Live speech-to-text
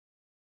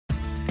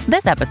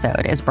This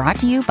episode is brought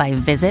to you by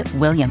Visit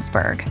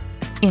Williamsburg.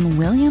 In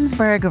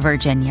Williamsburg,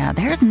 Virginia,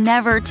 there's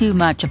never too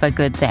much of a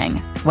good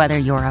thing. Whether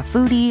you're a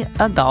foodie,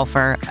 a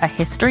golfer, a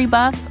history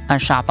buff, a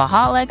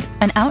shopaholic,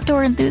 an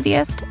outdoor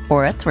enthusiast,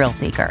 or a thrill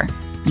seeker,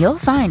 you'll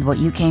find what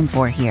you came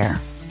for here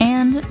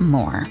and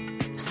more.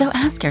 So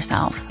ask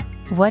yourself,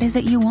 what is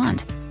it you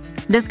want?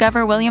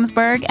 Discover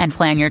Williamsburg and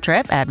plan your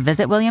trip at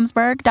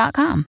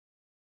visitwilliamsburg.com.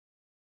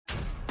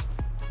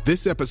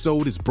 This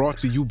episode is brought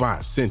to you by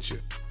Essentia.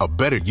 A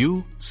better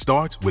you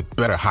starts with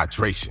better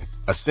hydration.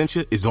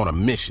 Essentia is on a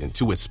mission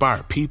to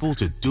inspire people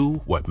to do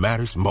what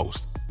matters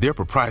most. Their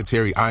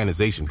proprietary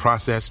ionization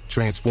process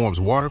transforms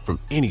water from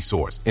any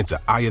source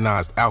into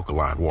ionized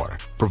alkaline water,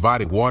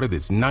 providing water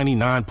that's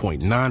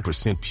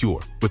 99.9% pure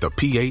with a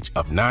pH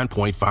of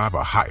 9.5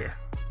 or higher.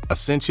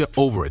 Essentia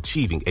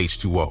Overachieving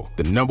H2O,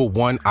 the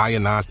 #1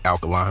 ionized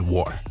alkaline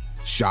water.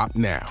 Shop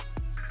now.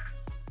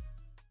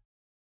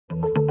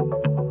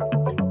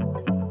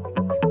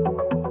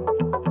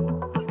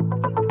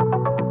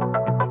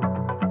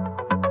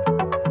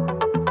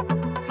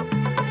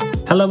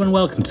 Hello and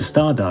welcome to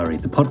Star Diary,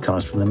 the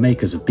podcast from the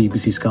makers of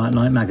BBC Sky at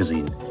Night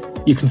magazine.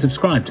 You can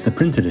subscribe to the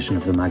print edition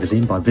of the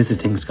magazine by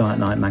visiting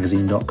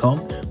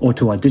skyatnightmagazine.com or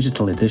to our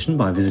digital edition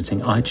by visiting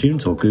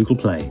iTunes or Google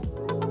Play.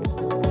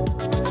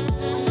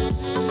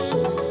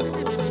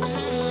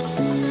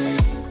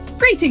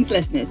 Greetings,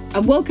 listeners,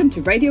 and welcome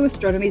to Radio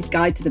Astronomy's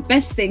guide to the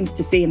best things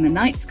to see in the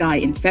night sky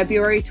in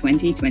February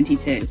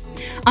 2022.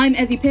 I'm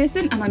Ezzy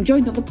Pearson, and I'm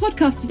joined on the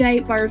podcast today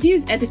by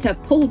reviews editor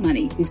Paul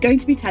Money, who's going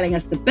to be telling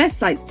us the best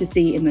sights to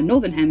see in the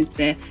Northern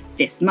Hemisphere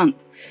this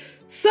month.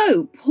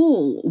 So,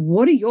 Paul,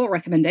 what are your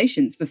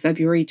recommendations for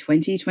February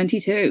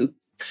 2022?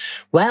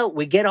 Well,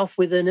 we get off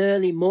with an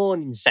early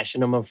morning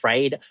session, I'm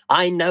afraid.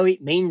 I know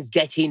it means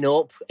getting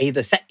up,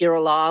 either set your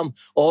alarm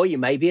or you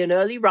may be an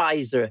early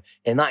riser.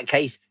 In that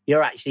case,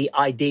 you're actually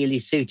ideally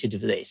suited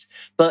for this.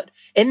 But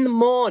in the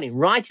morning,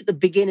 right at the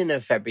beginning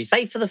of February,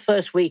 say for the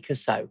first week or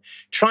so,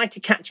 try to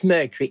catch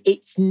Mercury.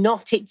 It's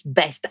not its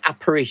best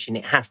apparition,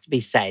 it has to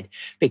be said,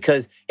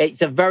 because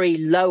it's a very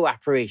low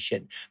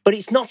apparition. But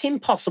it's not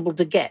impossible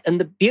to get. And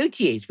the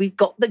beauty is we've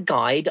got the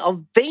guide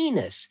of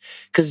Venus,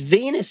 because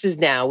Venus is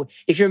now,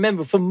 if you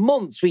remember, for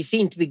months we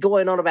seem to be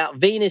going on about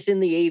Venus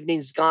in the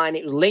evening sky, and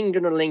it was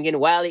lingering and lingering.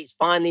 Well, it's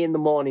finally in the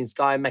morning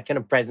sky making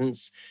a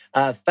presence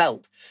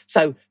felt.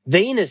 So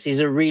Venus is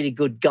a really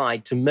good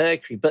guide to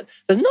Mercury. But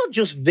there's not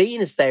just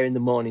Venus there in the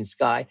morning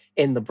sky,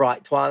 in the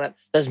bright twilight.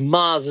 There's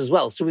Mars as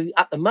well. So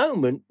at the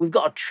moment, we've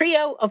got a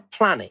trio of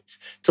planets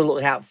to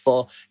look out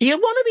for. You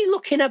want to be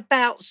looking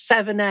about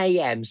 7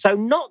 a.m., so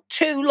not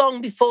too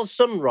long before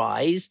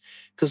sunrise,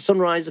 because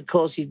sunrise, of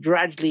course, is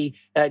gradually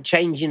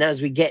changing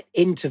as we get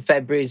into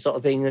February sort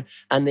of thing,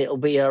 and it'll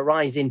be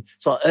rising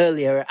sort of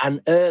earlier and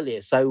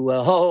earlier.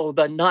 So,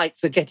 the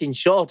nights are getting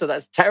shorter.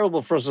 That's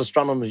terrible for us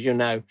astronomers, you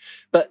know.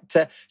 But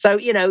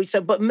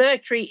but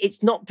Mercury,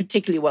 it's not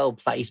particularly well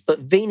placed, but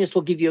Venus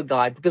will give you a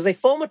guide because they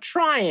form a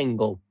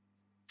triangle.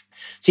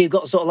 So you've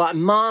got sort of like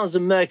Mars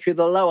and Mercury,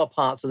 the lower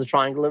parts of the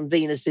triangle, and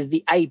Venus is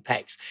the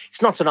apex.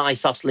 It's not an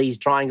isosceles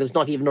triangle. It's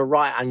not even a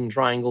right-angled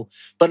triangle,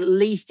 but at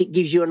least it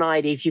gives you an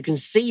idea. If you can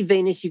see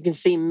Venus, you can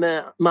see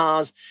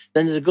Mars,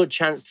 then there's a good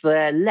chance to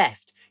their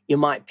left you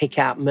might pick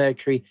out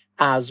Mercury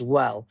as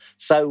well.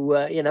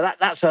 So,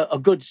 that's a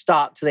good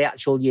start to the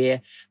actual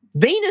year.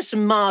 Venus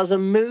and Mars are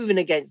moving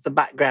against the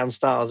background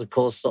stars, of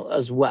course,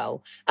 as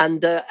well.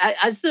 And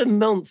as the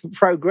month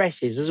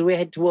progresses, as we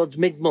head towards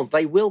mid-month,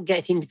 they will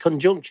get into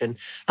conjunction.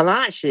 And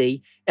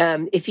actually,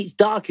 if it's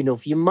dark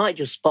enough, you might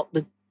just spot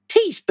the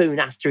teaspoon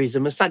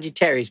asterism of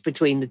Sagittarius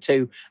between the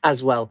two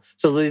as well.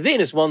 So there'll be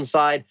Venus one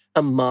side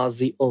and Mars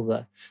the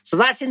other. So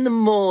that's in the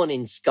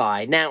morning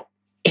sky. Now,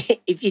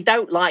 if you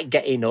don't like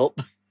getting up,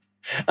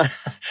 and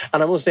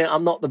I must say,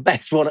 I'm not the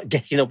best one at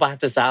getting up, I have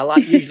to say.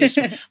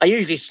 I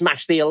usually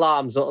smash the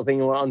alarm sort of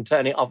thing and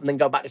turn it off and then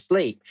go back to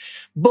sleep.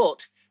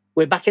 But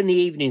we're back in the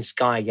evening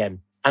sky again.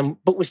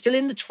 But we're still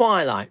in the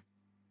twilight.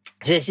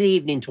 So it's the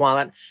evening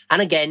twilight.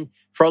 And again,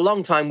 for a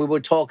long time, we were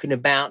talking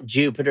about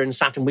Jupiter and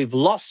Saturn. We've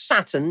lost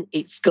Saturn.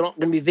 It's not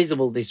going to be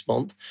visible this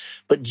month.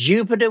 But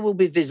Jupiter will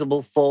be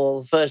visible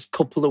for the first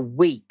couple of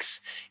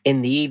weeks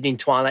in the evening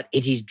twilight.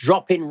 It is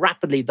dropping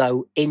rapidly,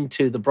 though,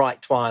 into the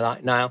bright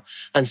twilight now.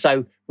 And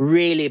so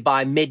really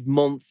by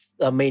mid-month,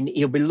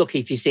 you'll be lucky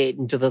if you see it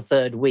into the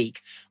third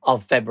week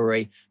of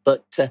February.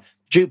 But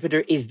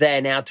Jupiter is there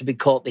now to be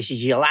caught. This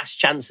is your last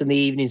chance in the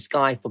evening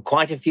sky for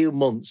quite a few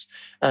months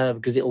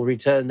because it'll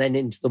return then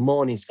into the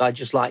morning sky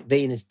just like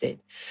Venus did.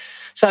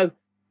 So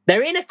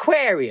they're in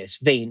Aquarius,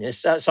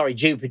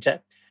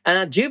 Jupiter.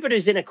 And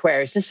Jupiter's in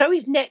Aquarius, and so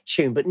is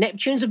Neptune, but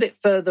Neptune's a bit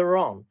further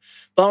on.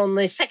 But on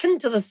the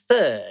 2nd to the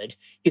 3rd,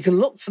 you can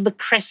look for the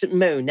crescent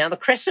moon. Now, the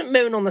crescent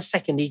moon on the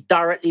 2nd is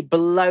directly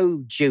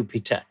below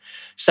Jupiter.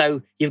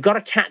 So you've got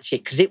to catch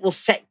it because it will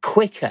set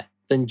quicker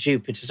than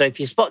Jupiter. So if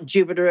you spot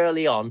Jupiter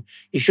early on,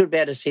 you should be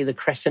able to see the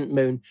crescent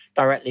moon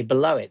directly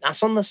below it.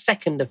 That's on the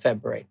 2nd of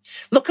February.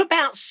 Look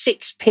about about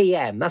 6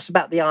 p.m. That's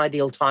about the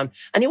ideal time.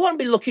 And you want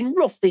to be looking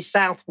roughly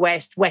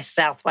southwest,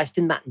 west-southwest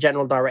in that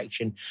general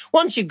direction.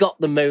 Once you've got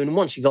the moon,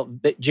 once you've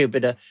got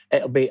Jupiter,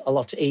 it'll be a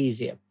lot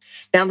easier.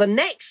 Now, the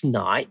next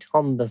night,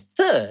 on the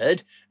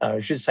 3rd, or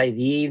I should say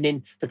the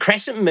evening, the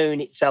crescent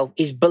moon itself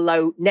is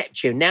below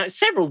Neptune. Now, it's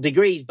several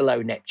degrees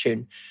below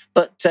Neptune,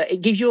 but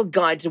it gives you a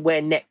guide to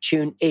where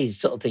Neptune is,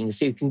 sort of thing.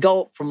 So you can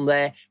go up from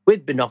there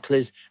with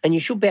binoculars, and you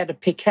should be able to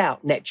pick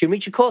out Neptune,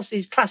 which, of course,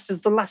 is classed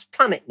as the last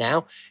planet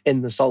now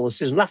in the solar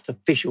system, last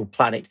official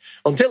planet,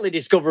 until they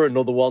discover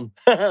another one.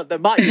 They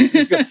might just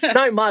discover...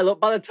 No, my luck,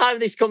 by the time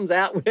this comes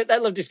out,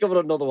 they'll have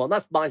discovered another one.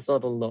 That's my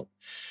sort of luck.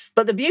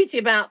 But the beauty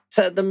about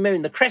the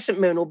moon, the crescent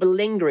moon will be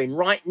lingering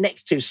right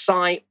next to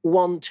Psi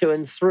 1, 2,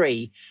 and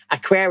 3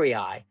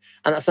 Aquarii.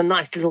 And that's a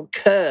nice little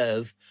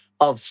curve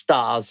of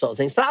stars sort of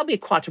thing. So that'll be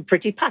quite a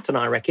pretty pattern,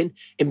 I reckon,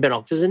 in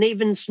binoculars. And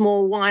even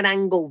small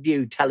wide-angle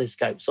view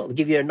telescopes sort of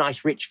give you a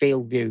nice rich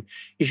field view.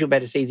 You should be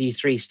able to see these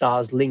 3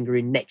 stars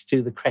lingering next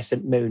to the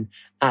crescent moon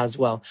as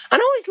well.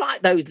 And I always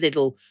like those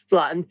little,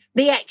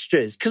 the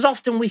extras, because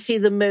often we see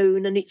the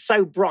moon and it's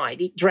so bright,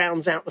 it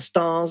drowns out the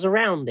stars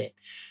around it.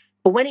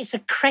 But when it's a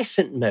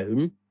crescent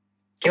moon,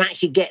 you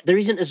actually there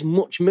isn't as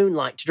much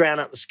moonlight to drown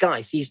out the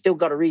sky, so you've still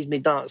got a reasonably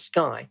dark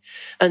sky.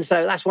 And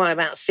so that's why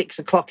about 6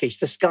 o'clock-ish,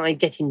 the sky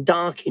getting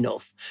dark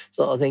enough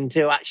sort of thing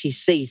to actually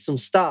see some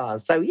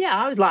stars. So, yeah,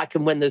 I always like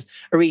them when there's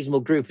a reasonable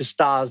group of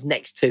stars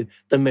next to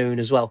the moon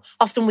as well.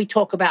 Often we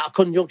talk about a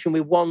conjunction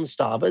with 1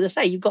 star, but as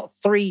I say, you've got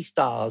 3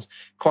 stars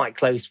quite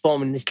close,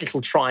 forming this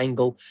little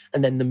triangle,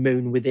 and then the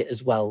moon with it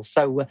as well.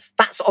 So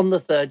that's on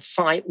the 3rd,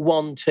 Psi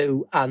 1,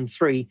 2, and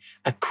 3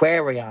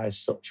 Aquarii as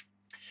such.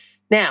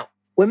 Now,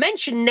 we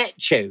mentioned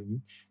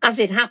Neptune. As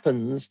it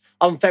happens,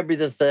 on February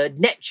the 3rd,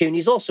 Neptune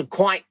is also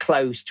quite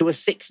close to a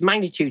 6th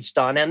magnitude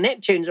star. Now,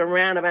 Neptune's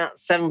around about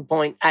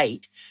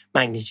 7.8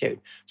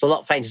 magnitude. It's a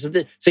lot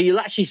fainter. So you'll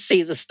actually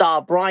see the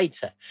star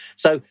brighter.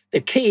 So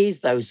the key is,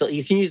 though, so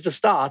you can use the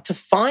star to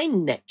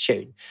find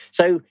Neptune.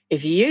 So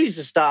if you use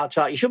the star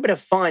chart, you should be able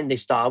to find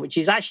this star, which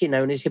is actually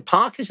known as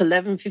Hipparchus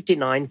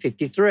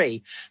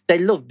 115953. They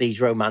love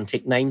these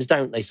romantic names,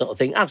 don't they, sort of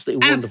thing?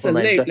 Absolutely wonderful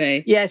names.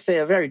 Absolutely. Yes, they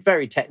are very,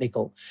 very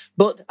technical.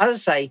 But as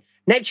I say,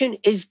 Neptune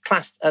is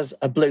classed as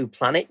a blue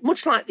planet,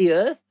 much like the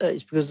Earth.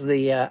 It's because of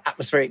the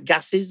atmospheric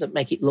gases that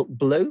make it look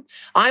blue.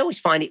 I always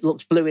find it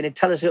looks blue in a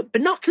telescope.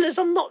 Binoculars,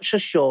 I'm not so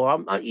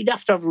sure. You'd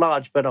have to have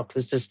large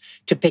binoculars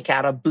to pick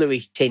out a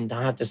bluish tint,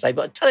 I have to say.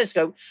 But a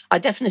telescope, I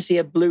definitely see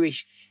a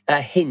bluish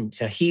hint,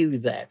 a hue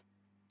there.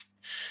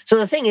 So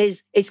the thing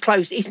is, it's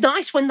close. It's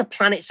nice when the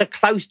planets are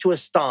close to a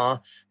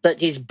star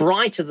that is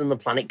brighter than the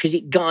planet because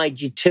it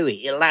guides you to it.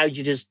 It allows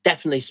you to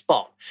definitely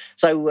spot.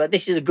 So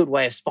this is a good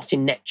way of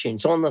spotting Neptune.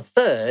 So on the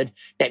 3rd,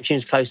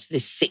 Neptune's close to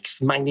this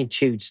 6th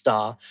magnitude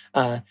star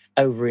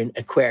over in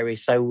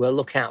Aquarius. So we'll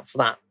look out for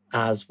that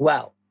as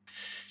well.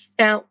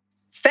 Now,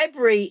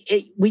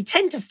 February, we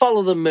tend to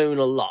follow the moon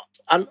a lot.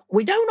 And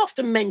we don't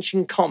often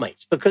mention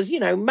comets because,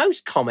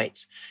 most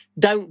comets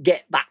don't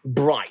get that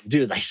bright,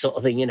 do they, sort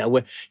of thing?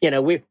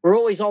 We're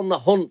always on the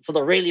hunt for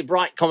the really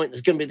bright comet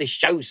that's going to be the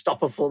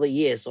showstopper for the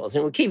year, sort of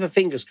thing. We keep our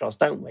fingers crossed,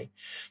 don't we?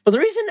 But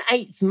there is an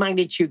 8th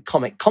magnitude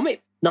comet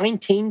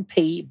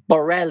 19P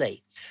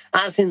Borrelli.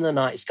 That's in the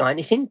night sky, and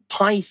it's in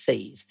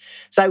Pisces.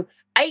 So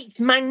 8th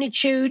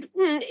magnitude,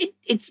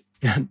 it's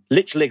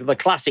literally the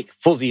classic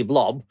fuzzy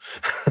blob.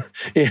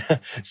 Yeah.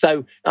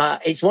 So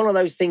it's one of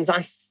those things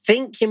I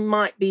think you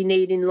might be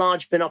needing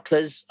large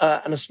binoculars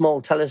and a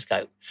small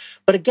telescope.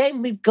 But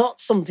again, we've got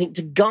something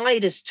to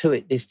guide us to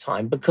it this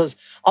time because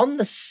on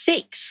the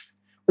 6th,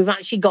 we've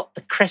actually got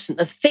the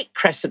thick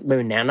crescent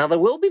moon now. Now, there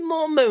will be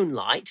more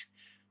moonlight,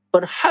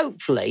 but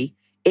hopefully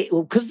it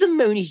will, because the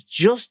moon is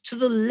just to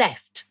the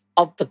left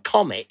of the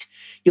comet,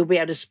 you'll be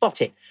able to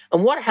spot it.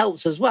 And what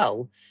helps as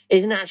well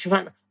is, in actual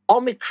fact,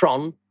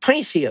 Omicron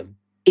Piscium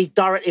is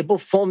directly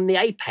above, forming the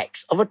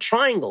apex of a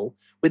triangle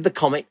with the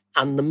comet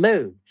and the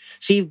moon.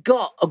 So you've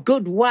got a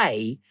good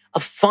way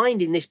of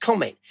finding this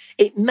comet.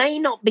 It may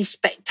not be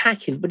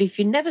spectacular, but if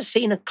you've never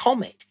seen a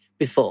comet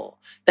before,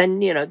 then,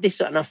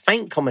 this isn't a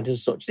faint comet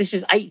as such. This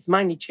is 8th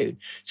magnitude.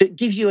 So it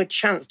gives you a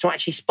chance to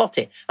actually spot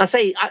it.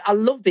 I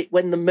loved it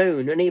when the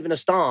moon and even a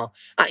star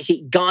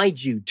actually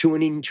guide you to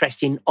an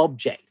interesting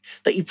object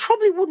that you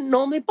probably wouldn't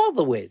normally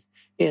bother with.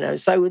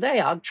 So there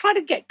you are. Try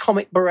to get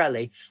Comet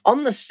Borrelli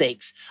on the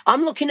 6th.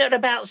 I'm looking at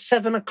about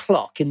 7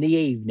 o'clock in the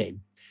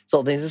evening.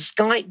 So there's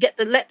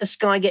let the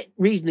sky get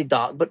reasonably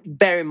dark, but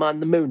bear in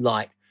mind the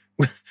moonlight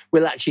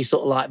will actually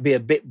sort of be a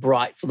bit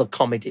bright for the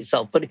comet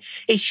itself. But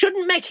it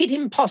shouldn't make it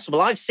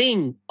impossible. I've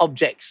seen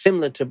objects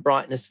similar to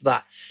brightness to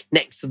that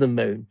next to the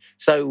moon.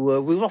 So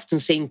we've often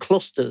seen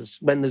clusters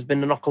when there's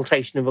been an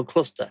occultation of a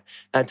cluster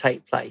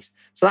take place.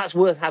 So that's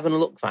worth having a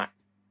look at.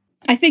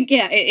 I think,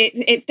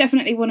 it's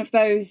definitely one of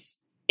those,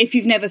 if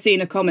you've never seen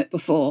a comet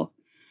before,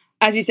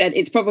 as you said,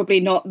 it's probably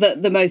not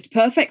the most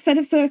perfect set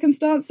of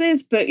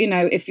circumstances, but,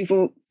 if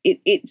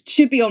it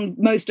should be on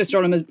most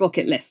astronomers'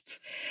 bucket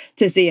lists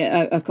to see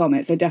a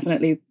comet. So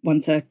definitely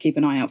one to keep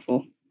an eye out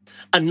for.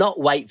 and not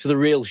wait for the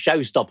real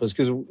showstoppers,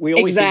 because we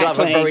always seem to have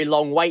a very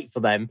long wait for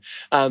them.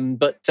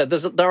 But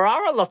there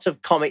are a lot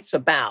of comets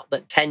about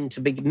that tend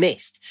to be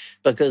missed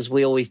because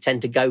we always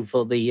tend to go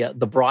for the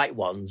bright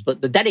ones.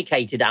 But the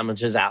dedicated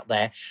amateurs out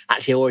there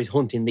actually are always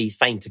hunting these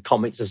fainter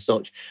comets as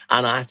such.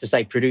 And I have to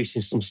say,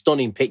 producing some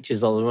stunning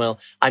pictures of them. Well,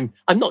 I'm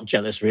not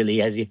jealous, really,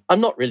 Ezzy.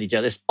 I'm not really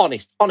jealous.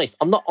 Honest.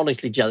 I'm not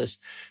honestly jealous.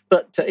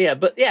 But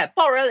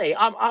Borrelli,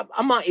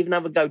 I might even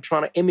have a go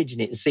trying to imagine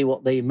it and see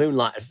what the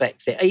moonlight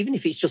affects it, even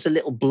if it's just a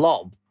little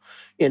blob.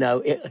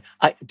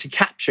 To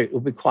capture it will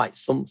be quite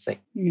something.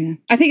 Yeah,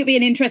 I think it'd be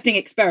an interesting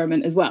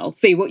experiment as well.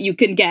 See what you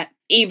can get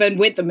even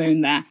with the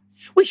moon there.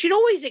 We should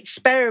always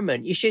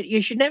experiment. You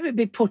should never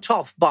be put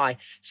off by,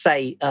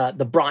 say,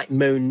 the bright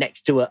moon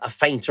next to a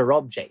fainter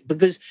object,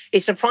 because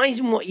it's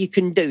surprising what you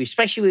can do,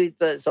 especially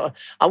with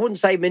I wouldn't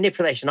say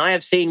manipulation. I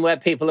have seen where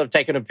people have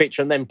taken a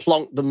picture and then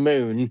plonked the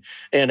moon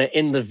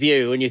in the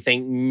view, and you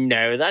think,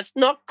 no, that's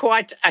not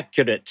quite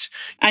accurate.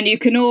 And you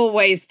can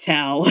always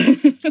tell.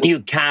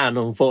 You can,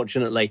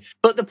 unfortunately.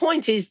 But the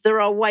point is,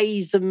 there are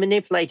ways of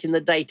manipulating the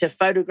data,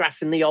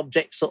 photographing the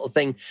object sort of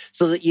thing,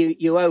 so that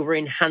you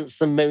over-enhance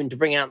the moon to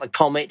bring out the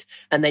comet,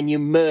 and then you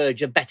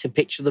merge a better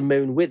picture of the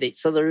moon with it.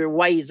 So there are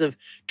ways of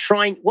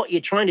what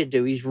you're trying to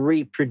do is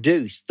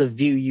reproduce the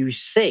view you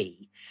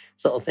see,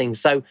 sort of thing.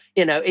 So,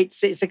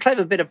 it's a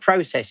clever bit of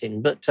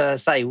processing, but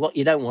say what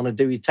you don't want to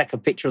do is take a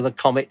picture of the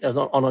comet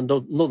on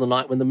another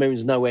night when the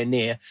moon's nowhere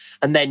near,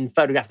 and then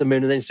photograph the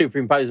moon and then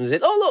superimpose them and say,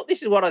 oh, look,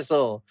 this is what I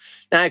saw.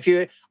 Now,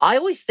 I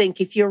always think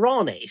if you're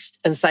honest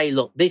and say,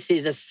 look, this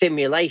is a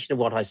simulation of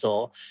what I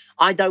saw,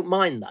 I don't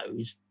mind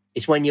those.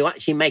 It's when you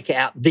actually make it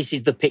out, this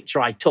is the picture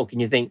I took, and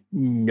you think,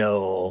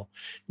 no,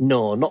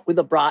 not with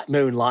a bright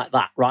moon like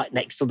that right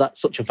next to that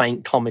such a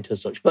faint comet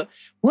as such. But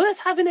worth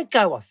having a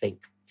go, I think.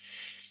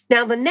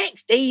 Now, the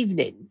next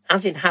evening,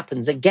 as it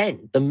happens,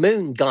 again, the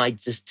moon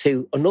guides us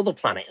to another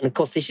planet. And, of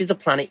course, this is the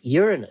planet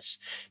Uranus.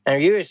 Now,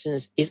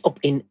 Uranus is up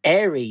in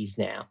Aries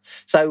now.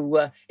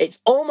 So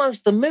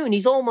the moon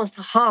is almost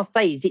a half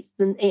phase.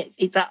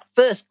 It's that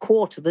first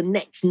quarter the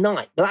next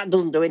night. But that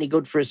doesn't do any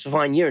good for us to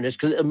find Uranus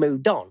because it'll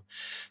moved on.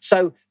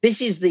 So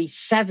this is the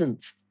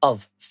 7th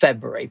of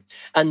February.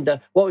 And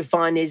what we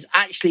find is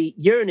actually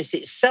Uranus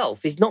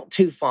itself is not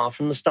too far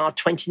from the star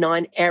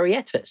 29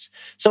 Arietis.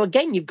 So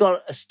again, you've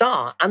got a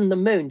star and the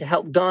moon to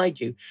help guide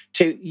you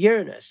to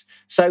Uranus.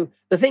 So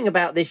the thing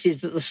about this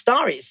is that the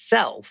star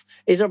itself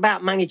is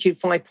about magnitude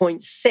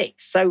 5.6.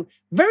 So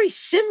very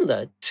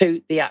similar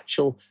to the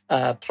actual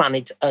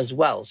planet as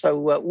well. So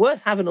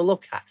worth having a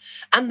look at.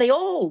 And they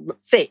all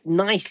fit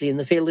nicely in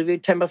the field of view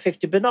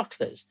 10x50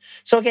 binoculars.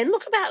 So again,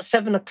 look about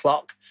 7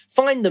 o'clock,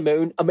 find the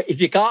moon. I mean,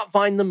 if you can't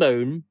find the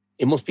moon,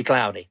 it must be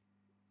cloudy.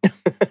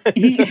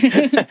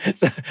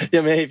 So,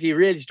 if you're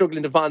really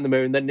struggling to find the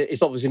moon, then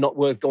it's obviously not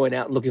worth going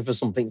out and looking for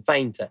something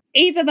fainter.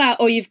 Either that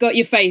or you've got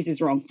your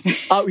phases wrong.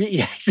 Oh,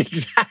 yes,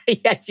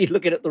 exactly. Yes, you're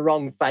looking at the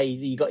wrong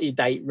phase. You got your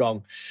date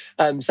wrong.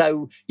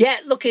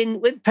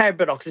 Looking with a pair of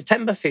binoculars,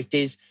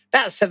 10x50s,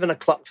 about 7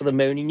 o'clock for the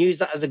moon, and use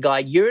that as a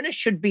guide. Uranus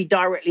should be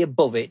directly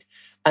above it.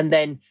 And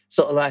then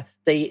sort of like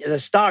the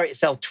star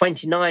itself,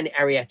 29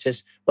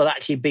 Arietis, will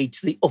actually be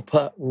to the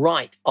upper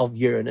right of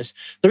Uranus.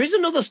 There is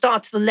another star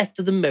to the left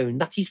of the moon.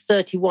 That is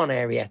 31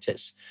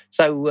 Arietis.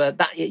 So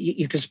that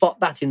you can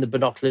spot that in the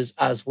binoculars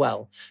as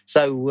well.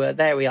 So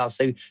there we are.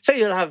 So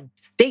you'll have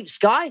deep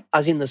sky,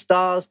 as in the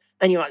stars,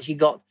 and you actually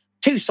got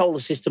two solar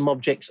system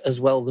objects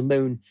as well, the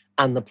moon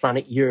and the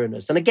planet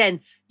Uranus. And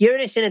again,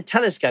 Uranus in a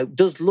telescope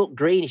does look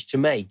greenish to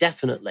me,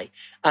 definitely.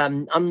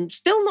 I'm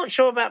still not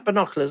sure about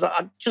binoculars.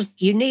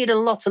 You need a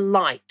lot of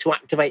light to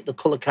activate the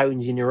colour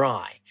cones in your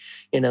eye,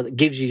 that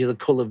gives you the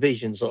colour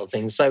vision sort of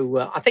thing.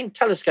 So I think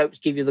telescopes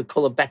give you the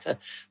colour better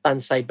than,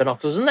 say,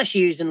 binoculars, unless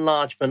you're using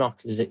large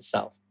binoculars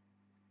itself.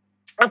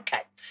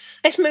 Okay,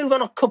 let's move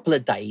on a couple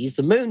of days.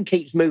 The moon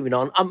keeps moving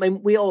on. I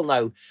mean, we all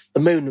know the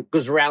moon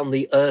goes around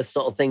the Earth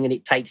sort of thing, and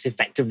it takes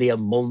effectively a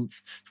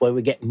month. That's where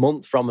we get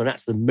month from, and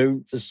that's the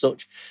moon as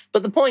such.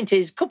 But the point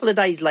is, a couple of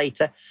days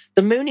later,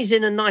 the moon is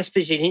in a nice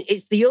position.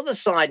 It's the other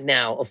side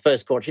now of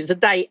first quarter. It's a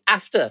day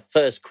after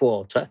first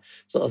quarter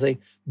sort of thing.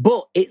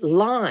 But it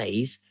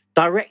lies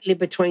directly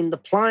between the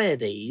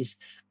Pleiades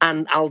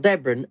and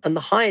Aldebaran and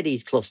the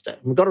Hyades cluster.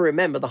 We've got to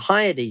remember the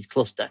Hyades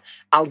cluster.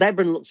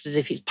 Aldebaran looks as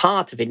if it's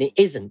part of it. It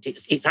isn't.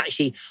 It's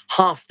actually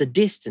half the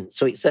distance.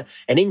 So it's an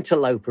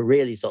interloper,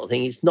 really, sort of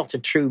thing. It's not a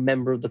true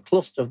member of the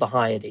cluster of the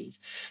Hyades.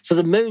 So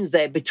the moon's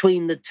there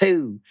between the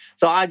two.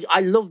 So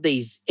I love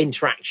these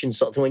interactions,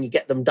 sort of thing, when you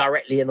get them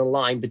directly in a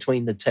line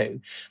between the two.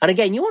 And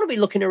again, you want to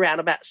be looking around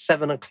about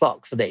 7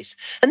 o'clock for this.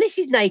 And this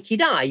is naked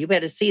eye. You'll be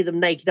able to see them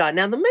naked eye.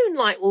 Now, the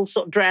moonlight will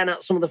sort of drown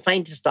out some of the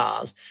fainter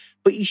stars,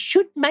 but you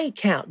should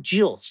make out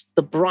just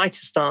the brighter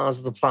stars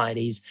of the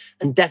Pleiades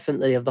and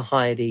definitely of the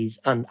Hyades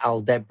and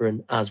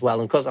Aldebaran as well.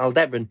 And of course,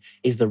 Aldebaran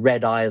is the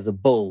red eye of the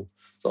bull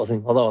sort of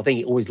thing, although I think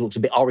it always looks a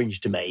bit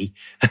orange to me,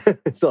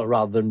 sort of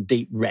rather than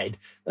deep red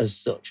as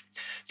such.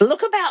 So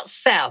look about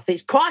south.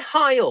 It's quite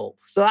high up,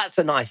 so that's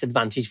a nice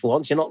advantage for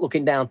once. You're not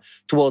looking down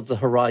towards the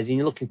horizon.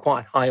 You're looking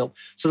quite high up,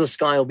 so the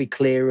sky will be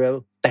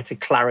clearer, better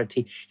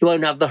clarity. You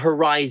won't have the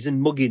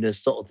horizon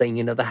mugginess sort of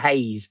thing, the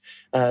haze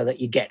that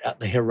you get at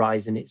the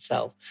horizon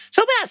itself.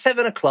 So about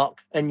 7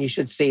 o'clock, and you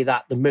should see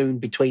that the moon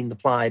between the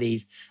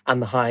Pleiades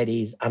and the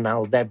Hyades and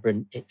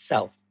Aldebaran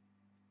itself.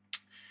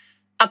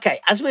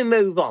 Okay, as we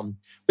move on,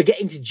 we get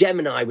into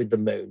Gemini with the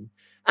moon.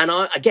 And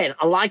I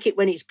like it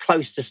when it's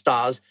close to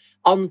stars.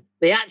 On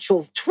the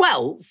actual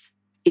 12th,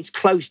 it's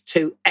close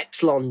to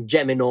Epsilon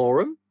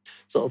Geminorum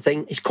sort of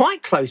thing. It's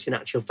quite close in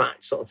actual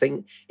fact sort of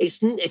thing.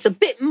 It's a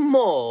bit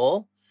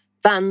more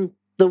than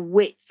the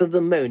width of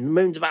the moon. The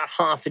moon's about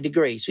half a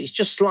degree, so it's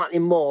just slightly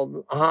more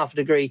than half a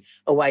degree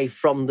away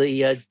from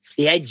the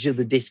edge of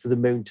the disk of the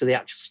moon to the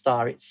actual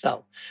star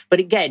itself. But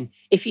again,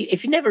 if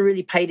you never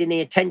really paid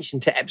any attention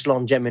to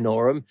Epsilon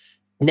Geminorum,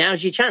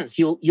 now's your chance.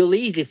 You'll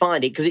easily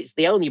find it because it's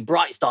the only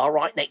bright star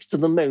right next to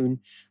the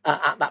moon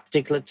at that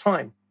particular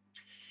time.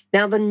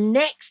 Now, the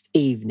next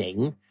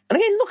evening, and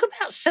again, look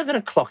about 7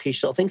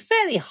 o'clock-ish sort of thing,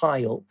 fairly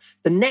high up.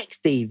 The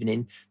next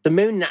evening, the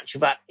moon in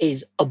actual fact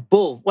is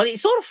above. Well, it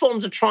sort of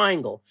forms a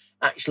triangle,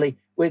 actually,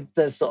 with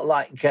the sort of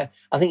like, I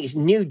think it's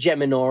Nu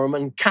Geminorum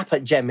and Kappa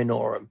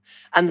Geminorum.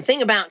 And the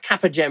thing about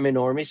Kappa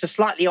Geminorum, it's a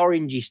slightly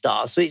orangey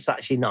star, so it's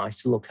actually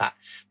nice to look at.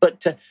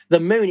 But the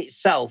moon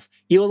itself,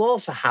 you'll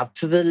also have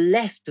to the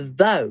left of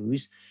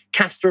those,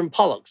 Castor and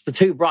Pollux, the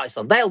two bright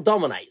stars. They'll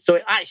dominate. So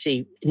it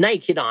actually,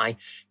 naked eye,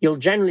 you'll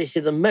generally see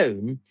the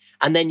moon,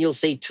 and then you'll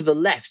see to the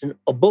left and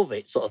above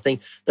it sort of thing,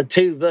 the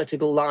two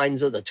vertical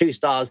lines of the two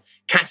stars,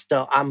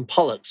 Castor and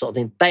Pollux sort of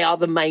thing. They are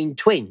the main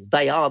twins.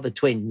 They are the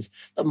twins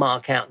that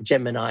mark out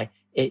Gemini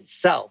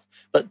itself.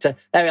 But there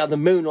we are, the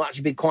moon will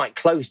actually be quite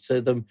close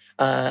to them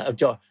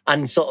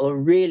and sort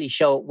of really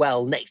show up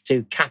well next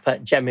to Kappa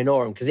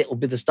Geminorum because it will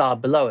be the star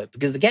below it.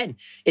 Because again,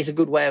 it's a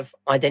good way of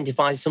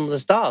identifying some of the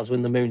stars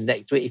when the moon's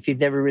next to it if you've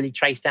never really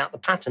traced out the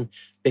pattern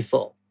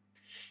before.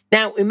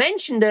 Now, we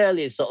mentioned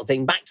earlier sort of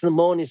thing, back to the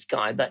morning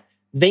sky, that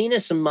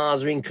Venus and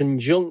Mars are in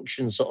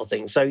conjunction sort of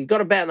thing. So you've got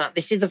to bear that.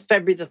 This is the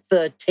February the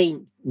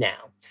 13th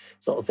now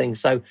sort of thing.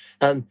 So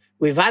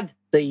we've had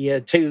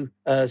the two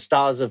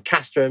stars of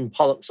Castor and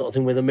Pollux sort of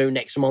thing with the moon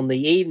next to them on the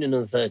evening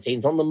of the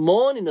 13th. On the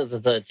morning of the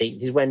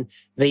 13th is when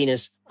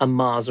Venus and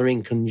Mars are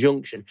in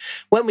conjunction.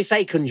 When we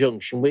say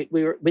conjunction,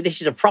 this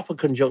is a proper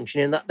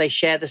conjunction in that they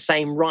share the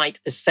same right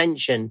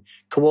ascension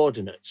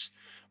coordinates,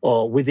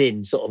 or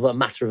within sort of a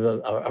matter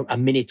of a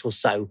minute or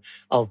so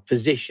of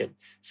position.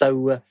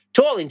 So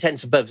to all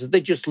intents and purposes,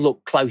 they just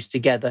look close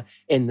together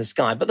in the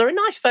sky. But they're a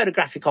nice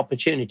photographic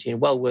opportunity and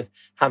well worth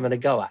having a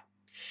go at.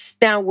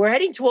 Now, we're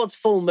heading towards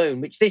full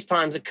moon, which this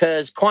time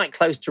occurs quite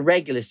close to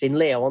Regulus in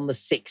Leo on the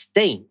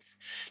 16th.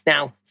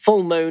 Now,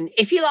 full moon,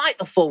 if you like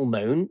the full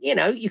moon,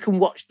 you can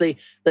watch the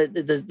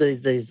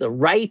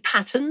ray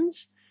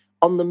patterns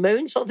on the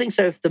moon sort of thing.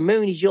 So if the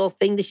moon is your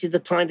thing, this is the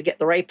time to get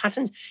the ray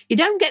patterns. You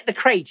don't get the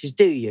craters,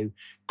 do you?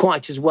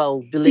 Quite as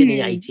well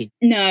delineated.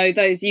 No,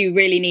 those you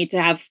really need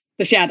to have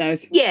the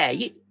shadows. Yeah,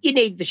 you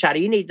need the shadow.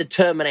 You need the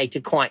terminator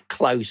quite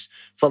close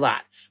for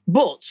that.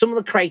 But some of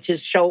the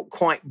craters show up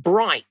quite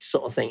bright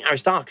sort of thing.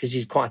 Aristarchus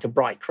is quite a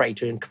bright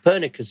crater and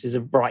Copernicus is a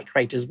bright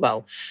crater as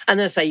well. And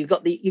then I say you've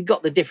got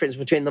the difference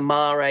between the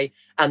mare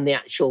and the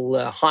actual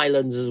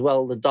highlands as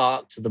well, the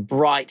dark to the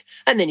bright.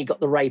 And then you've got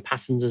the ray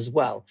patterns as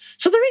well.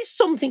 So there is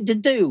something to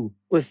do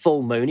with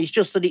full moon. It's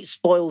just that it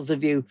spoils the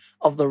view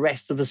of the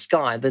rest of the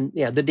sky,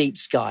 the deep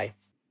sky.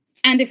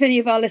 And if any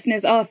of our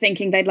listeners are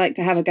thinking they'd like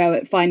to have a go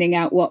at finding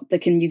out what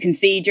you can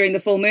see during the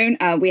full moon,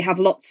 we have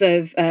lots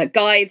of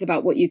guides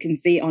about what you can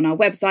see on our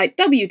website,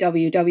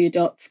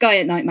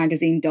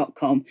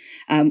 www.skyatnightmagazine.com,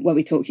 where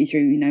we talk you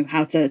through,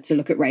 how to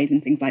look at rays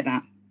and things like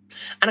that.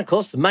 And of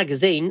course, the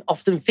magazine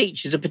often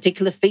features a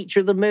particular feature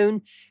of the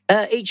moon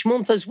each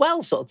month as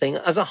well, sort of thing,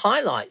 as a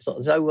highlight.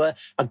 So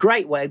a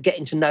great way of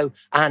getting to know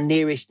our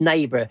nearest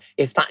neighbour,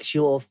 if that's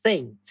your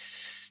thing.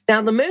 Now,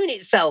 the moon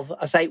itself,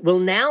 I say, will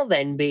now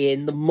then be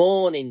in the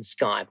morning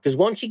sky, because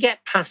once you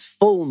get past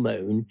full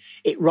moon,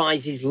 it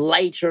rises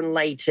later and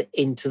later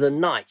into the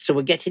night. So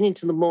we're getting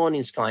into the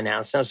morning sky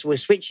now. So we're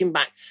switching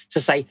back to,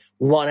 say,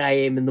 1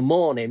 a.m. in the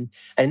morning.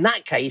 And in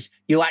that case,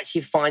 you actually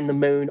find the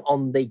moon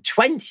on the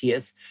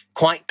 20th,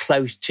 quite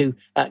close to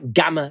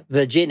Gamma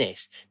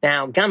Virginis.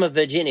 Now, Gamma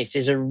Virginis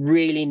is a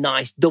really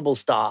nice double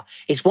star.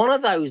 It's one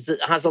of those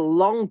that has a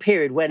long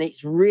period when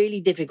it's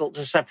really difficult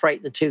to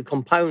separate the two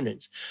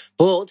components.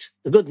 But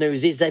the good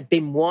news is they've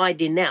been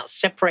widening out,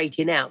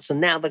 separating out, so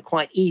now they're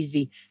quite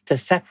easy to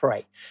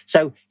separate.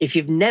 So if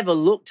you've never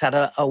looked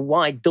at a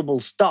wide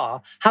double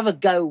star, have a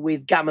go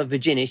with Gamma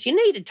Virginis. You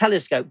need a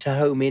telescope to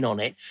home in on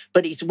it,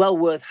 but it's well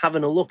worth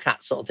having a look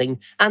at sort of thing.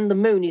 And the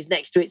moon is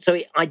next to it, so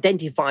it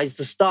identifies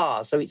the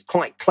star. So it's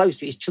quite close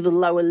to it. It's to the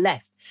lower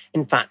left,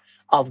 in fact,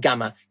 of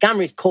Gamma.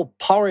 Gamma is called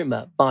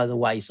Porrima, by the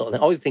way, sort of thing.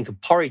 I always think of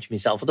porridge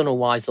myself. I don't know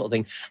why, sort of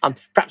thing.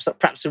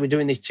 Perhaps we're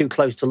doing this too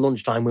close to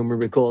lunchtime when we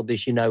record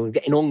this, we're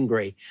getting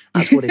hungry.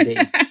 That's what it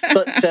is.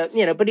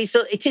 But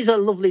it is a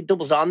lovely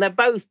double star, and they're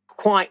both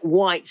quite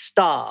white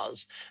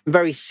stars,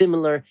 very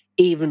similar,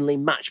 evenly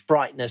matched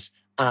brightness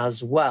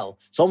as well.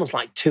 It's almost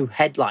like two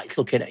headlights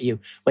looking at you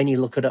when you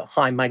look at a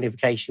high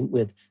magnification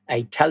with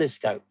a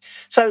telescope.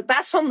 So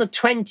that's on the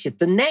 20th.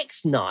 The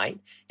next night,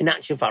 in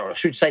actual fact, or I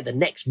should say the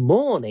next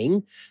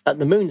morning,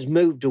 the moon's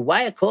moved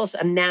away, of course,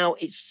 and now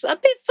it's a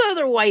bit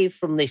further away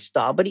from this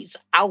star, but it's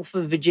Alpha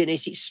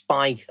Virginis, it's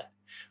Spica.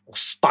 Or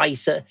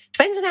Spicer.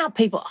 Depends on how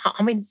people...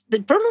 I mean,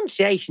 the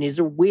pronunciation is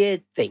a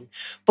weird thing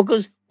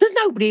because there's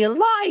nobody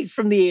alive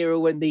from the era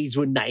when these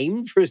were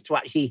named for us to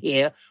actually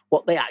hear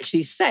what they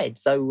actually said.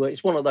 So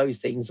it's one of those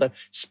things. So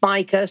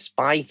Spica,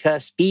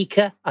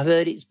 Speaker, I've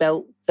heard it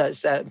spelled,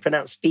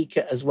 pronounced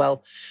Speaker as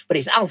well. But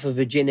it's Alpha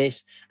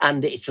Virginis,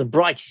 and it's the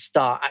brightest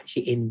star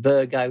actually in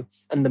Virgo,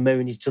 and the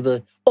moon is to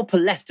the upper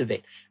left of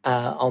it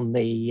on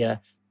the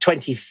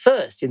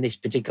 21st in this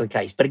particular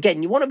case. But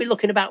again, you want to be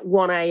looking about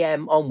 1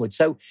 a.m. onwards.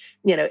 So,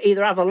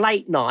 either have a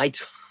late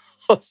night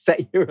or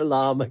set your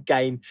alarm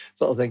again,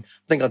 sort of thing.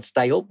 I think I'd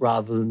stay up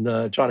rather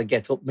than trying to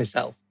get up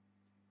myself.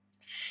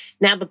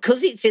 Now,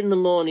 because it's in the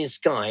morning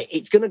sky,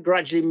 it's going to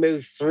gradually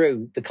move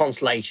through the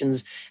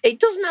constellations. It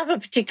doesn't have a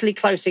particularly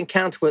close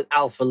encounter with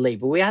Alpha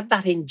Liber. We had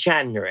that in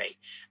January.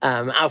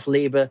 Alpha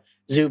Liber,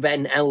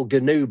 Zuben El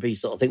Ganubi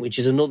sort of thing, which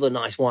is another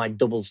nice wide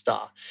double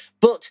star.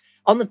 But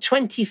on the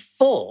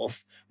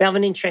 24th, we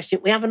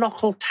have an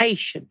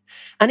occultation.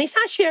 And it's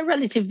actually a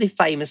relatively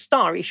famous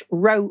star. It's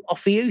Rho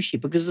Ophiuchi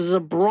because there's a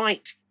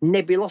bright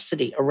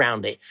nebulosity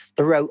around it,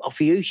 the Rho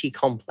Ophiuchi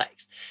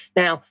complex.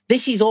 Now,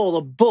 this is all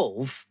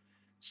above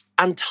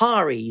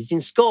Antares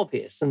in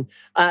Scorpius. And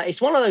it's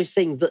one of those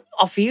things that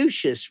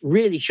Ophiuchus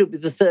really should be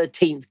the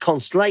 13th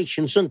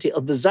constellation, shouldn't it,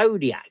 of the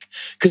zodiac,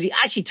 because it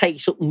actually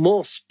takes up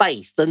more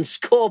space than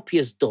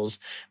Scorpius does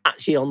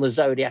actually on the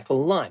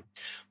zodiacal line.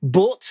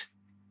 But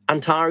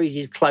Antares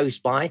is close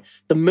by.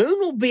 The moon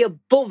will be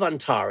above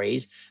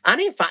Antares. And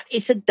in fact,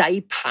 it's a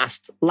day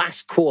past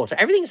last quarter.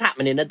 Everything's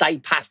happening a day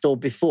past or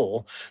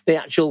before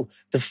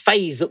the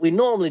phase that we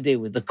normally deal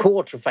with, the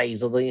quarter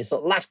phase or the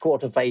sort of last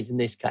quarter phase in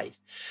this case.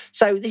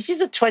 So this is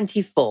the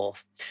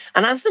 24th.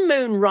 And as the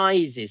moon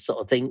rises sort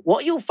of thing,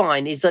 what you'll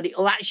find is that it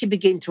will actually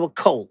begin to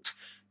occult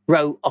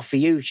Rho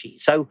Ophiuchi.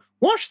 So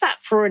watch that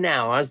for an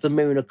hour as the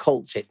moon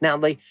occults it. Now,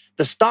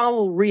 the star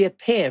will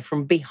reappear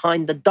from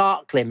behind the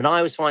dark limb, and I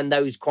always find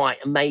those quite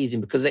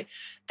amazing because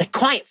they're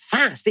quite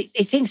fast.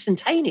 It's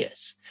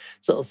instantaneous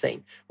sort of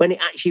thing when it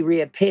actually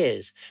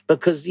reappears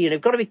because,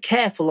 you've got to be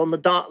careful on the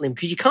dark limb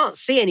because you can't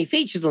see any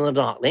features on the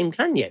dark limb,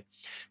 can you?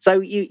 So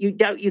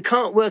you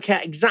can't work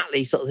out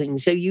exactly sort of thing.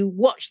 So you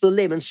watch the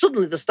limb and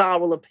suddenly the star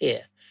will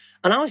appear.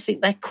 And I always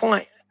think they're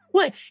quite,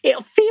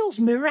 it feels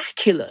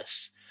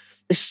miraculous,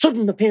 the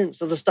sudden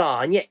appearance of the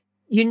star, and yet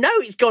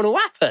it's going to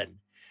happen.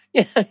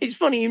 It's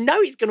funny,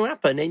 it's going to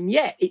happen, and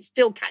yet it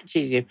still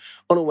catches you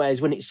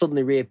unawares when it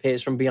suddenly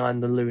reappears from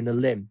behind the lunar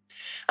limb.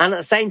 And at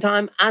the same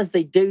time, as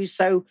they do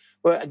so,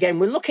 we're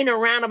looking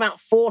around about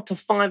 4 to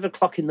 5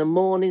 o'clock in the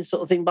morning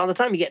sort of thing. By the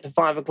time you get to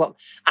 5 o'clock,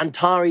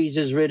 Antares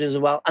has risen as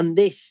well, and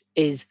this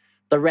is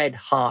the red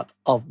heart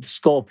of the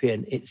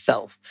Scorpion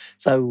itself.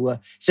 So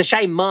it's a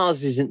shame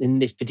Mars isn't in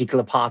this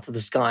particular part of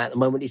the sky at the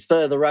moment. It's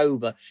further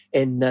over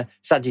in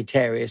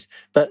Sagittarius,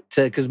 but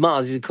because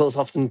Mars is, of course,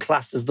 often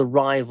classed as the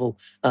rival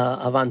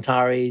of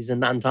Antares,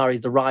 and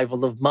Antares the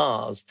rival of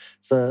Mars.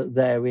 So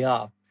there we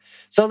are.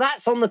 So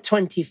that's on the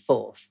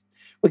 24th.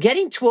 We're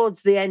getting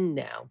towards the end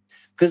now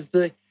because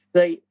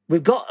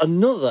we've got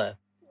another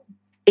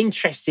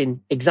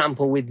interesting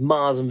example with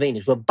Mars and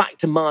Venus. We're back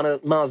to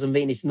Mars and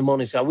Venus in the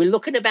morning sky. We're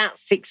looking about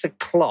 6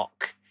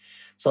 o'clock.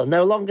 So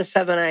no longer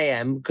 7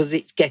 a.m. because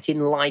it's getting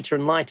lighter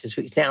and lighter.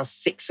 So it's now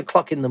 6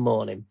 o'clock in the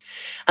morning.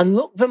 And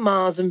look for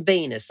Mars and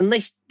Venus. And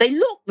they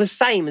look the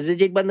same as they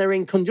did when they're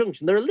in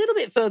conjunction. They're a little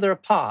bit further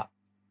apart.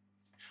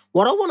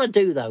 What I want to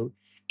do, though,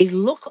 is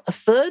look a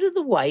third of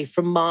the way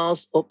from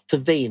Mars up to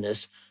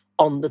Venus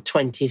on the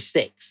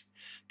 26th.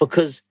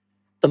 Because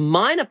the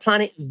minor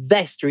planet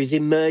Vesta is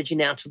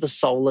emerging out of the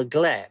solar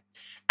glare,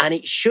 and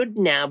it should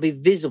now be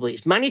visible.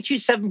 It's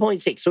magnitude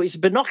 7.6, so it's a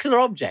binocular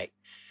object,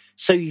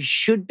 so you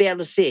should be able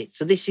to see it.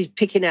 So this is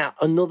picking out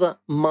another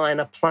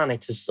minor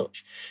planet as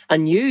such,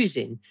 and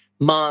using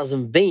Mars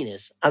and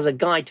Venus as a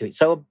guide to it.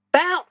 So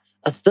about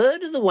a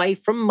third of the way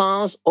from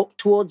Mars up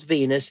towards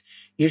Venus,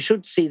 you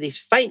should see this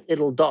faint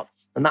little dot,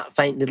 and that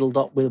faint little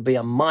dot will be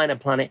a minor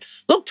planet.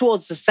 Look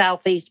towards the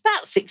southeast,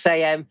 about 6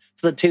 a.m.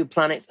 for the two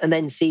planets, and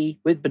then see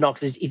with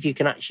binoculars if you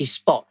can actually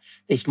spot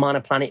this minor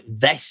planet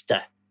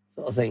Vesta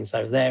sort of thing.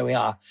 So there we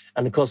are.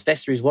 And of course,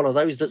 Vesta is one of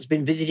those that's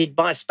been visited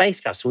by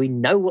spacecraft, so we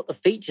know what the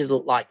features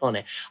look like on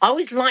it. I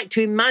always like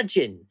to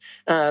imagine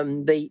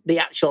the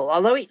actual,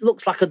 although it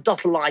looks like a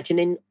dot of light, and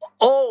in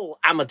all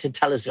amateur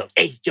telescopes.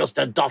 It's just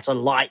a dot of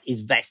light, is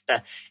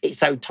Vesta. It's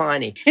so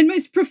tiny. And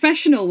most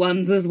professional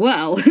ones as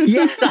well.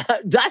 Yes,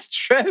 that's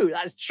true.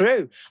 That's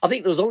true. I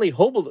think there was only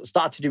Hubble that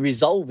started to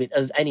resolve it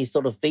as any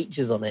sort of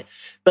features on it.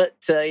 But,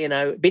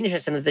 it'd be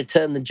interesting if they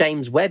turned the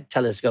James Webb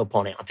telescope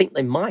on it. I think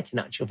they might, in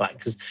actual fact,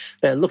 because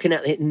looking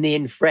at it in the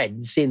infrared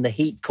and seeing the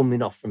heat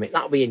coming off from it,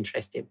 that'll be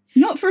interesting.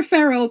 Not for a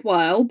fair old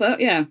while, but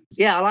yeah.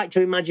 Yeah, I like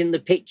to imagine the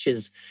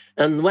pictures.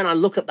 And when I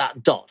look at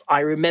that dot, I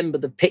remember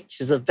the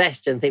pictures of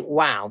Vesta and think,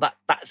 wow,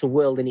 that's a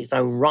world in its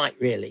own right,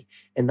 really,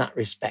 in that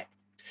respect.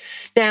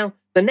 Now,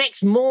 the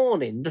next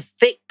morning, the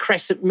thick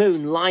crescent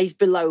moon lies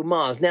below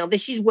Mars. Now,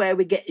 this is where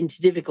we get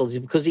into difficulties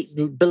because it's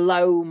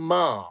below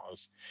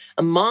Mars.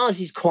 And Mars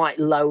is quite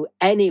low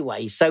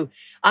anyway. So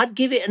I'd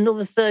give it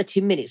another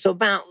 30 minutes, so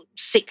about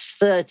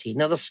 6:30.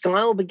 Now, the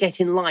sky will be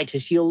getting lighter,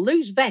 so you'll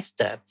lose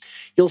Vesta.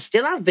 You'll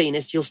still have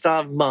Venus, you'll still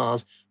have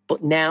Mars,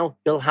 but now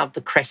you'll have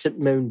the crescent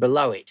moon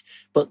below it.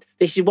 But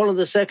this is one of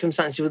the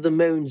circumstances with the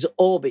moon's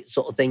orbit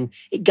sort of thing.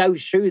 It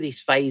goes through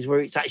this phase where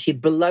it's actually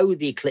below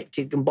the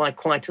ecliptic and by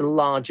quite a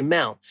large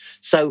amount.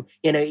 So,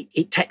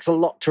 it takes a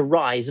lot to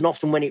rise. And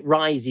often when it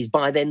rises,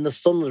 by then the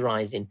sun's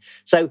rising.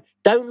 So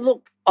don't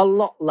look a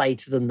lot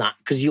later than that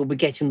because you'll be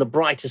getting the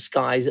brighter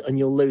skies and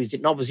you'll lose it.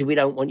 And obviously we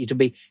don't want you to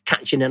be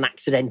catching an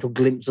accidental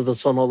glimpse of the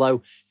sun,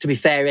 although to be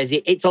fair,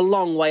 it's a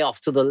long way off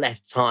to the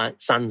left-hand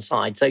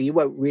side, so you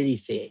won't really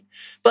see it.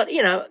 But,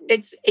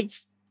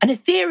 it's an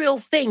ethereal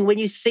thing when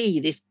you see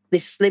this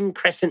slim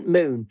crescent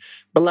moon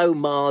below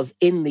Mars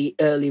in the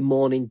early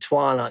morning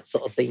twilight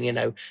sort of thing,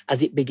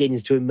 as it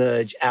begins to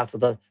emerge out of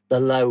the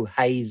low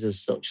haze as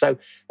such. So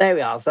there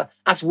we are. So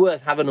that's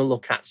worth having a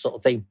look at sort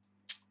of thing.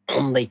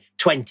 On the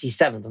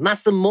 27th, and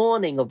that's the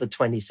morning of the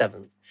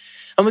 27th.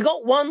 And we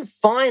got one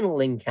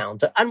final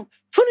encounter, and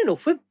fun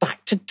enough, we're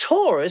back to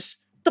Taurus,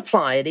 the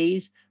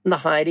Pleiades, and the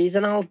Hyades,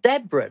 and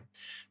Aldebaran,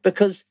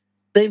 because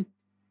the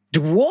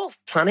dwarf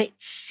planet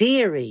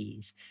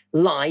Ceres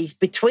lies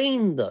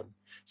between them.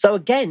 So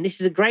again,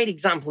 this is a great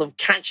example of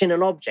catching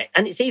an object,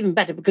 and it's even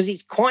better because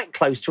it's quite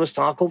close to a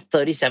star called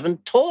 37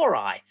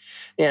 Tauri.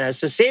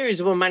 So Ceres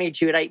of a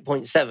magnitude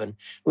 8.7,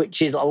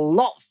 which is a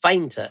lot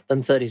fainter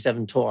than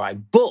 37 Tauri,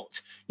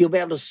 but you'll be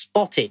able to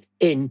spot it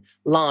in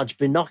large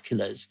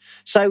binoculars.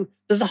 So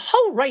there's a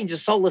whole range of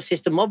solar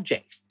system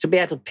objects to be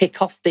able to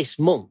pick off this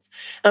month.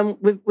 And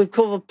we've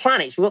covered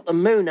planets, we've got the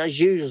moon as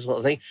usual sort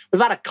of thing,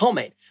 we've had a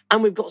comet,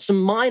 and we've got some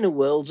minor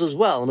worlds as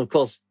well. And of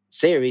course,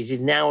 Ceres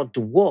is now a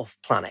dwarf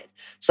planet.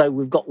 So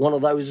we've got one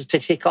of those to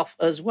tick off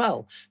as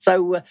well.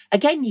 So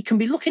again, you can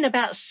be looking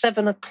about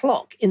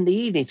 7:00 in the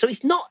evening. So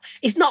it's not,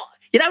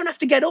 you don't have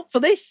to get up for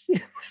this.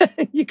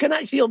 You can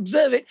actually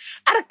observe it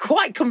at a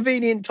quite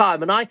convenient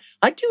time. And I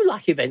do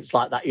like events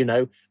like that,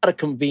 at a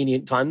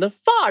convenient time. They're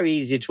far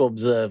easier to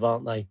observe,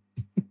 aren't they?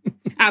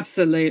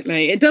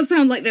 Absolutely. It does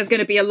sound like there's going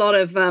to be a lot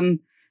of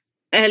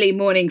early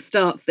morning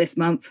starts this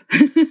month.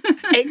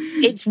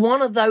 It's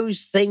one of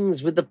those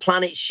things with the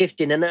planets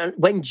shifting, and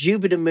when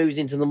Jupiter moves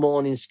into the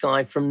morning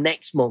sky from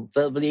next month,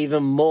 there'll be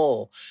even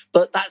more.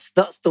 But that's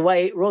the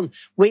way it runs.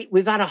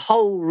 We've had a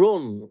whole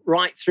run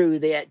right through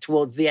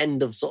towards the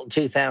end of sort of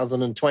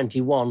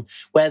 2021,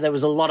 where there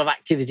was a lot of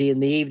activity in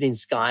the evening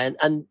sky,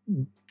 and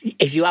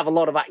if you have a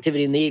lot of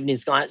activity in the evening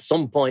sky, at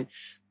some point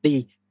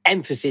the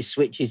emphasis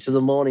switches to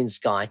the morning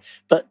sky.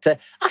 But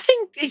I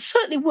think it's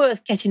certainly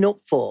worth getting up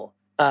for.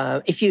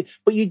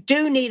 But you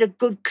do need a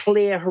good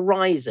clear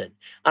horizon.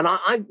 And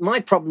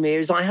my problem here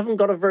is I haven't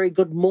got a very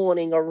good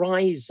morning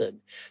horizon.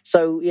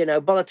 So,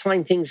 by the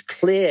time things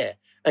clear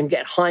and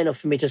get high enough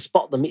for me to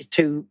spot them, it's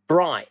too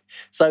bright.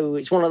 So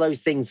it's one of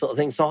those things sort of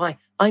thing. So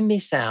I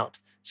miss out.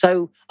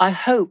 So I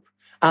hope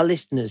our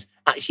listeners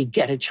actually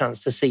get a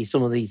chance to see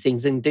some of these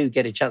things and do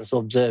get a chance to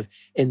observe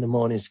in the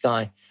morning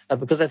sky,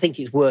 because I think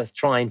it's worth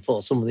trying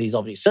for some of these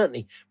objects.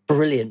 Certainly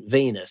brilliant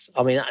Venus.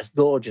 I mean, that's a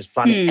gorgeous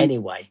planet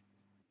anyway.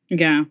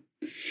 Yeah.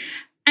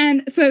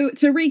 And so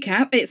to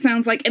recap, it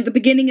sounds like at the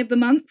beginning of the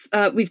month,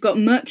 we've got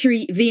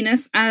Mercury,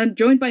 Venus, and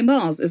joined by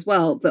Mars as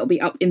well. That'll be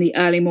up in the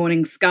early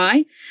morning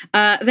sky.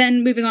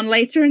 Then moving on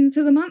later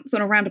into the month,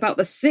 on around about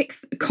the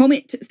 6th,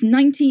 comet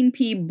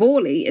 19P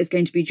Borley is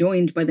going to be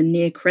joined by the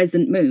near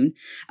crescent moon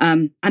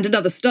and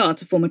another star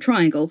to form a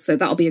triangle. So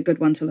that'll be a good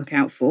one to look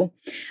out for.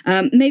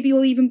 Maybe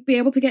you'll even be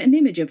able to get an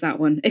image of that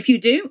one. If you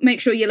do,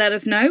 make sure you let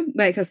us know.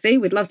 Make us see.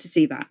 We'd love to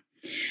see that.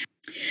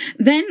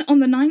 Then on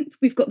the 9th,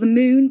 we've got the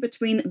moon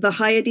between the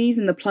Hyades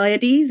and the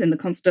Pleiades in the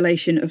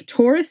constellation of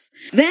Taurus.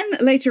 Then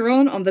later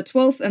on the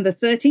 12th and the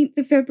 13th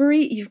of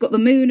February, you've got the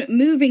moon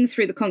moving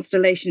through the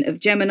constellation of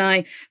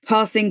Gemini,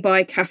 passing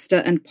by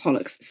Castor and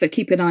Pollux. So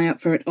keep an eye out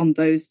for it on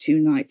those 2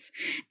 nights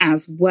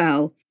as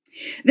well.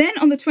 Then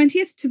on the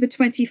 20th to the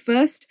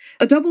 21st,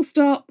 a double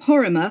star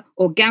Porrima,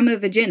 or Gamma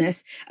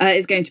Virginis,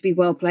 is going to be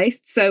well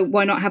placed. So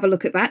why not have a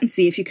look at that and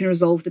see if you can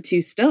resolve the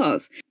 2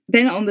 stars.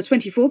 Then on the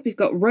 24th, we've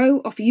got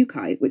Rho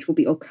Ophiuchi, which will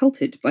be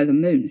occulted by the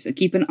moon. So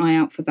keep an eye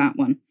out for that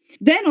one.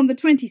 Then on the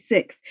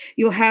 26th,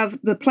 you'll have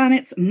the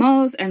planets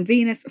Mars and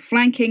Venus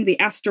flanking the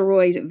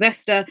asteroid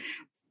Vesta.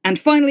 And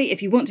finally,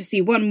 if you want to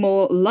see one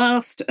more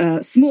last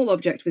small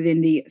object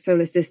within the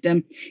solar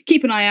system,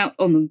 keep an eye out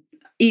on the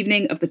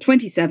evening of the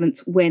 27th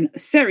when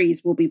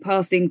Ceres will be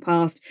passing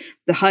past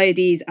the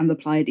Hyades and the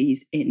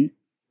Pleiades in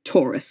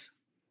Taurus.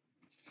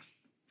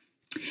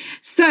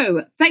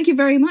 So, thank you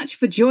very much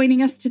for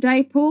joining us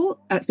today, Paul.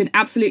 It's been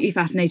absolutely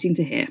fascinating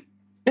to hear.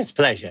 It's a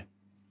pleasure.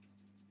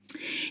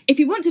 If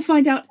you want to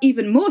find out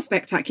even more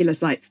spectacular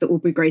sights that will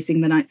be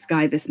gracing the night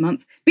sky this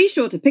month, be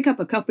sure to pick up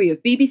a copy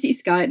of BBC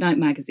Sky at Night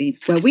magazine,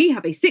 where we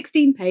have a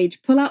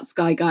 16-page pull-out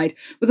sky guide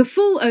with a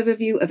full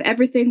overview of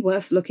everything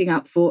worth looking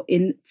out for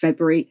in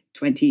February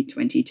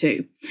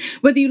 2022.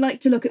 Whether you like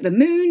to look at the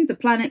moon, the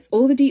planets,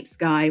 or the deep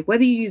sky,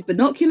 whether you use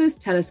binoculars,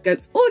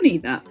 telescopes, or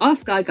neither, our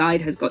sky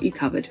guide has got you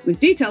covered, with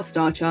detailed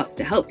star charts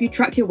to help you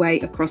track your way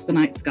across the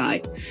night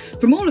sky.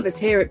 From all of us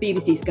here at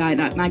BBC Sky at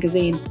Night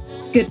magazine,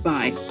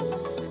 goodbye.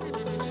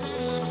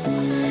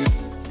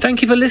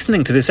 Thank you for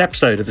listening to this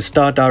episode of the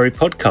Star Diary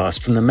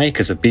podcast from the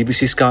makers of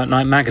BBC Sky at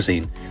Night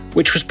magazine,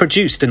 which was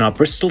produced in our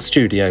Bristol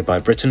studio by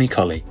Brittany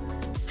Colley.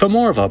 For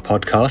more of our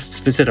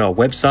podcasts, visit our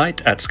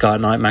website at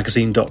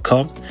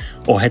skyatnightmagazine.com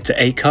or head to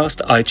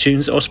Acast,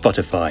 iTunes or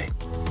Spotify.